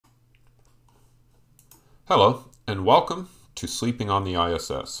Hello, and welcome to Sleeping on the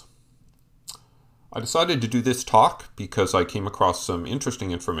ISS. I decided to do this talk because I came across some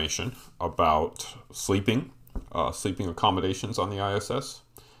interesting information about sleeping accommodations on the ISS,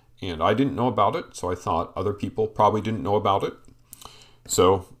 and I didn't know about it, so I thought other people probably didn't know about it.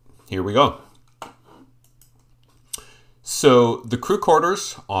 So here we go. So the crew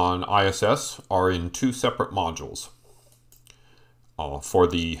quarters on ISS are in two separate modules. For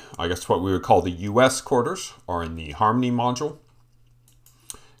the, I guess what we would call the US quarters are in the Harmony module.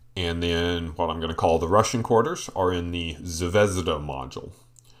 And then what I'm going to call the Russian quarters are in the Zvezda module.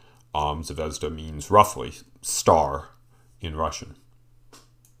 Zvezda means roughly star in Russian.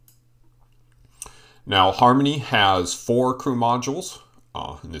 Now Harmony has 4 crew modules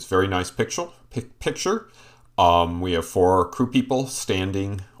in this very nice picture. We have 4 crew people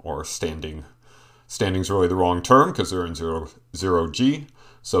standing. Standing's really the wrong term because they're in 0G.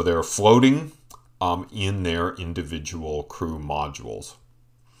 So they're floating in their individual crew modules.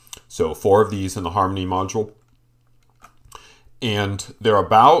 So 4 of these in the Harmony module. And they're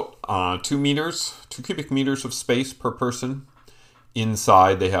about 2 cubic meters of space per person.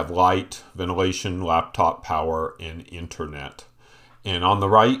 Inside they have light, ventilation, laptop power, and internet. And on the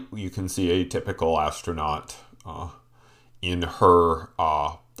right you can see a typical astronaut in her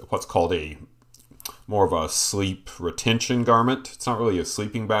what's called more of a sleep retention garment. It's not really a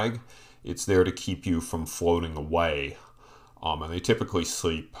sleeping bag. It's there to keep you from floating away. And they typically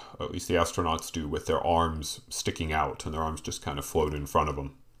sleep, at least the astronauts do, with their arms sticking out, and their arms just kind of float in front of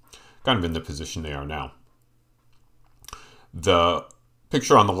them, kind of in the position they are now. The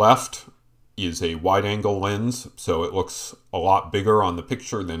picture on the left is a wide-angle lens, so it looks a lot bigger on the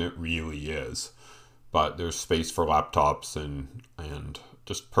picture than it really is. But there's space for laptops and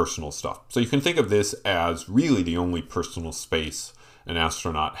just personal stuff. So you can think of this as really the only personal space an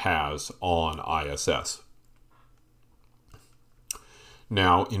astronaut has on ISS.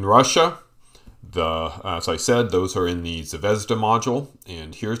 Now in Russia, as I said, those are in the Zvezda module,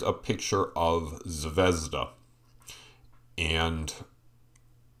 and here's a picture of Zvezda. And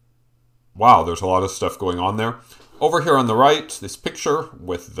wow, there's a lot of stuff going on there. Over here on the right, this picture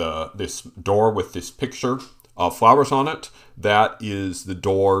with this door with this picture of flowers on it, that is the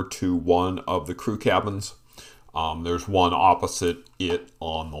door to one of the crew cabins. There's one opposite it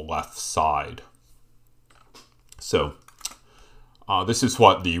on the left side. So this is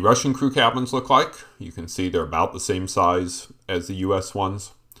what the Russian crew cabins look like. You can see they're about the same size as the US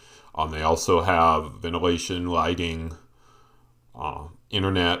ones. They also have ventilation, lighting,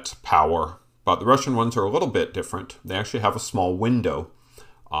 internet, power. But the Russian ones are a little bit different. They actually have a small window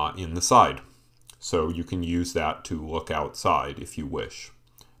in the side. So you can use that to look outside if you wish.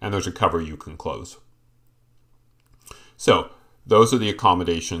 And there's a cover you can close. So those are the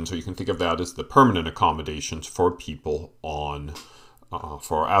accommodations, or you can think of that as the permanent accommodations for people on,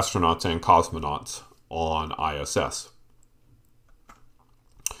 for astronauts and cosmonauts on ISS.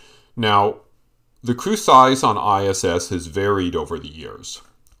 Now, the crew size on ISS has varied over the years.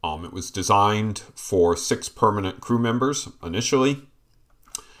 It was designed for 6 permanent crew members initially.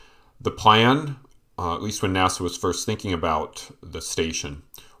 The plan, at least when NASA was first thinking about the station,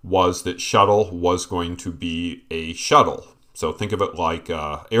 was that shuttle was going to be a shuttle. So think of it like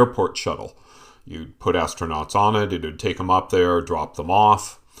an airport shuttle. You'd put astronauts on it, it would take them up there, drop them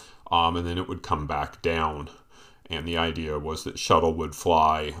off, and then it would come back down. And the idea was that shuttle would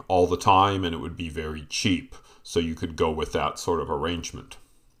fly all the time and it would be very cheap. So you could go with that sort of arrangement.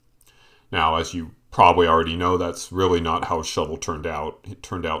 Now, as you probably already know, that's really not how shuttle turned out. It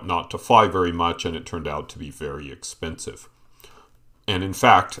turned out not to fly very much, and it turned out to be very expensive. And in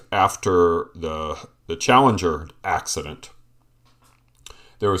fact, after the Challenger accident,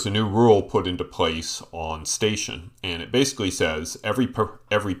 there was a new rule put into place on station, and it basically says every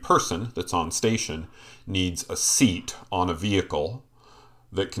person that's on station needs a seat on a vehicle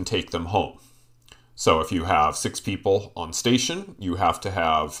that can take them home. So if you have 6 people on station, you have to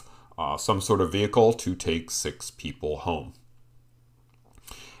have some sort of vehicle to take 6 people home.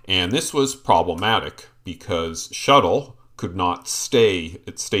 And this was problematic because shuttle could not stay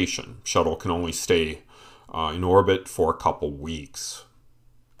at station. Shuttle can only stay in orbit for a couple weeks.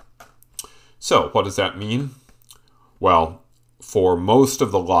 So what does that mean? Well, for most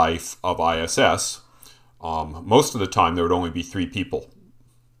of the life of ISS, most of the time there would only be 3 people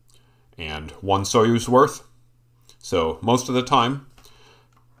and 1 Soyuz worth. So most of the time,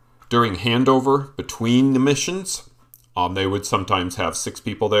 during handover between the missions, they would sometimes have 6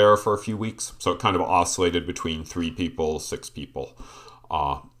 people there for a few weeks. So it kind of oscillated between 3 people, 6 people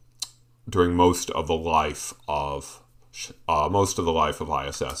during most of the life of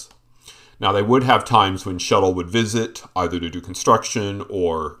ISS. Now, they would have times when shuttle would visit, either to do construction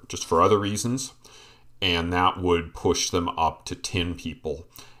or just for other reasons, and that would push them up to 10 people.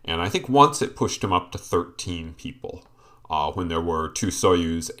 And I think once it pushed them up to 13 people when there were 2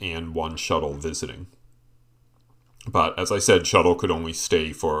 Soyuz and 1 shuttle visiting. But as I said, shuttle could only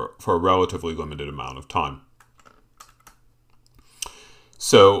stay for a relatively limited amount of time.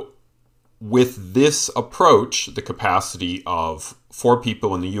 So with this approach, the capacity of 4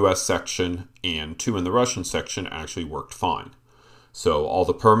 people in the US section and 2 in the Russian section actually worked fine. So all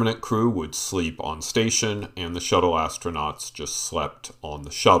the permanent crew would sleep on station, and the shuttle astronauts just slept on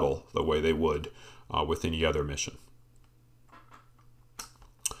the shuttle the way they would with any other mission.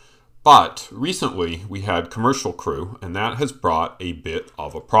 But recently we had commercial crew, and that has brought a bit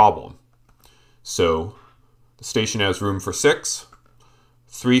of a problem. So the station has room for 6,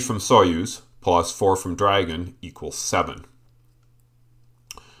 3 from Soyuz plus 4 from Dragon equals 7.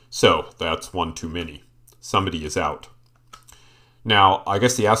 So that's 1 too many. Somebody is out. Now, I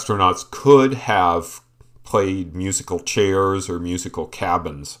guess the astronauts could have played musical chairs or musical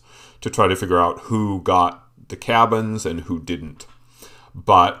cabins to try to figure out who got the cabins and who didn't.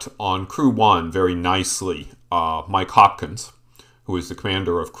 But on Crew 1, very nicely, Mike Hopkins, who is the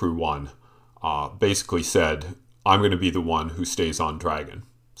commander of Crew 1, basically said, I'm going to be the one who stays on Dragon.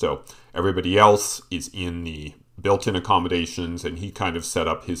 So everybody else is in the built-in accommodations, and he kind of set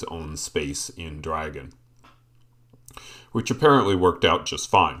up his own space in Dragon, which apparently worked out just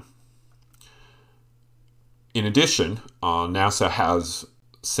fine. In addition, NASA has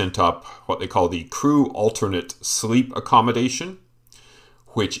sent up what they call the Crew Alternate Sleep Accommodation,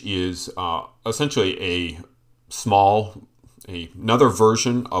 which is essentially another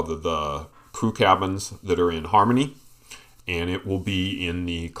version of the crew cabins that are in Harmony, and it will be in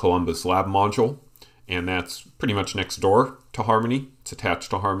the Columbus Lab module, and that's pretty much next door to Harmony. It's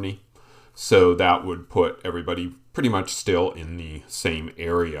attached to Harmony, so that would put everybody pretty much still in the same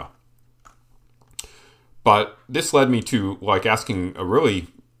area. But this led me to asking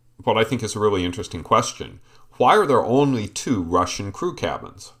what I think is a really interesting question. Why are there only 2 Russian crew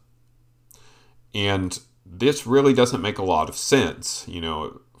cabins? And this really doesn't make a lot of sense.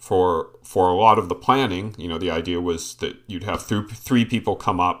 For a lot of the planning, the idea was that you'd have 3 people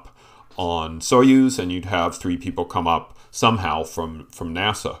come up on Soyuz, and you'd have 3 people come up somehow from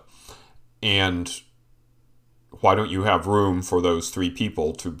NASA. And why don't you have room for those 3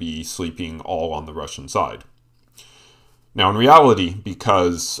 people to be sleeping all on the Russian side? Now, in reality,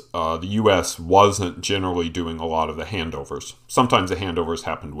 because the US wasn't generally doing a lot of the handovers, sometimes the handovers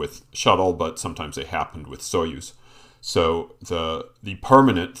happened with shuttle, but sometimes they happened with Soyuz. So the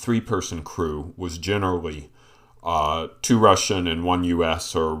permanent 3-person crew was generally 2 Russian and 1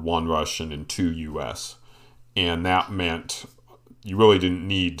 US, or 1 Russian and 2 US. And that meant you really didn't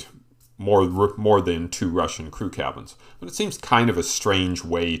need more than 2 Russian crew cabins. But it seems kind of a strange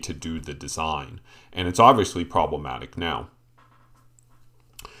way to do the design, and it's obviously problematic now.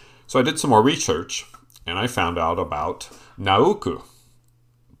 So I did some more research, and I found out about Nauku.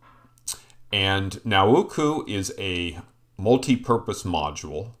 And Nauku is a multi-purpose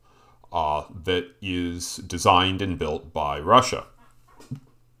module that is designed and built by Russia.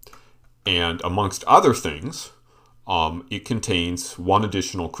 And amongst other things, it contains 1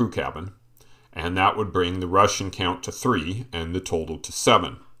 additional crew cabin, and that would bring the Russian count to 3 and the total to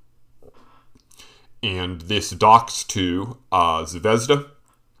 7. And this docks to Zvezd.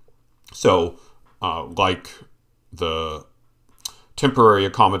 So, like the temporary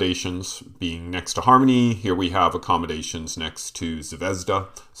accommodations being next to Harmony, here we have accommodations next to Zvezd,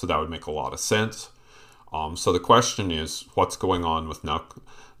 so that would make a lot of sense. So the question is, what's going on with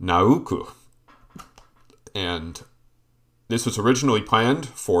Nauku? And this was originally planned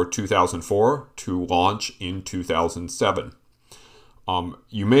for 2004 to launch in 2007.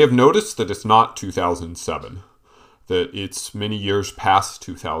 You may have noticed that it's not 2007, that it's many years past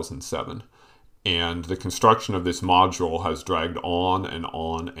 2007. And the construction of this module has dragged on and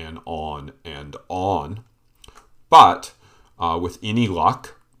on and on and on. But with any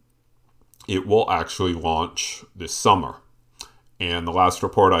luck, it will actually launch this summer. And the last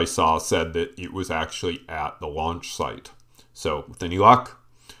report I saw said that it was actually at the launch site. So with any luck,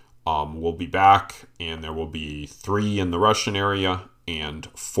 we'll be back, and there will be 3 in the Russian area and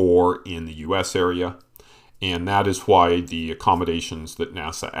 4 in the US area. And that is why the accommodations that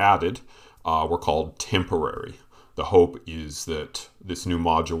NASA added were called temporary. The hope is that this new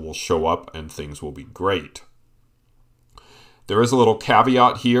module will show up and things will be great. There is a little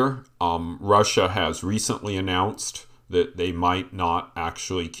caveat here. Russia has recently announced that they might not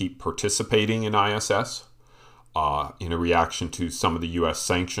actually keep participating in ISS. in a reaction to some of the U.S.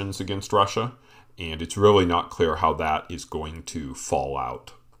 sanctions against Russia, and it's really not clear how that is going to fall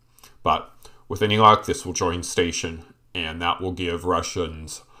out. But with any luck, this will join station, and that will give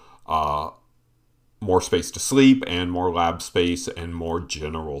Russians more space to sleep and more lab space and more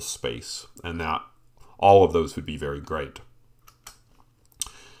general space. And that all of those would be very great.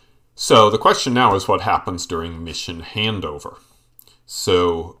 So the question now is what happens during mission handover.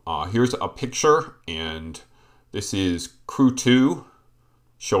 So here's a picture, and this is Crew 2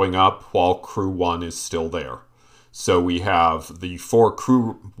 showing up while Crew 1 is still there. So we have the 4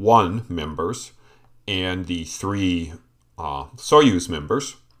 Crew 1 members and the 3 Soyuz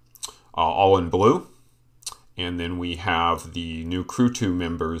members, all in blue. And then we have the new Crew 2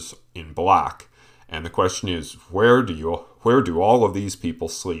 members in black. And the question is, where do all of these people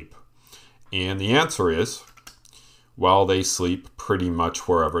sleep? And the answer is, well, they sleep pretty much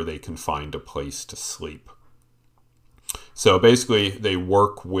wherever they can find a place to sleep. So basically, they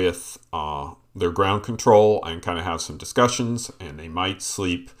work with their ground control and kind of have some discussions, and they might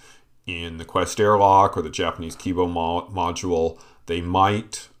sleep in the Quest airlock or the Japanese Kibo module. They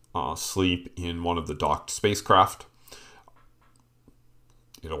might sleep in one of the docked spacecraft.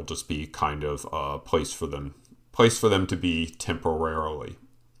 It'll just be kind of a place for them to be temporarily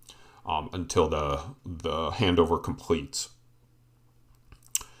until the handover completes.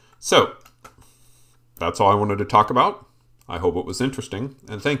 So that's all I wanted to talk about. I hope it was interesting,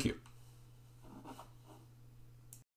 and thank you.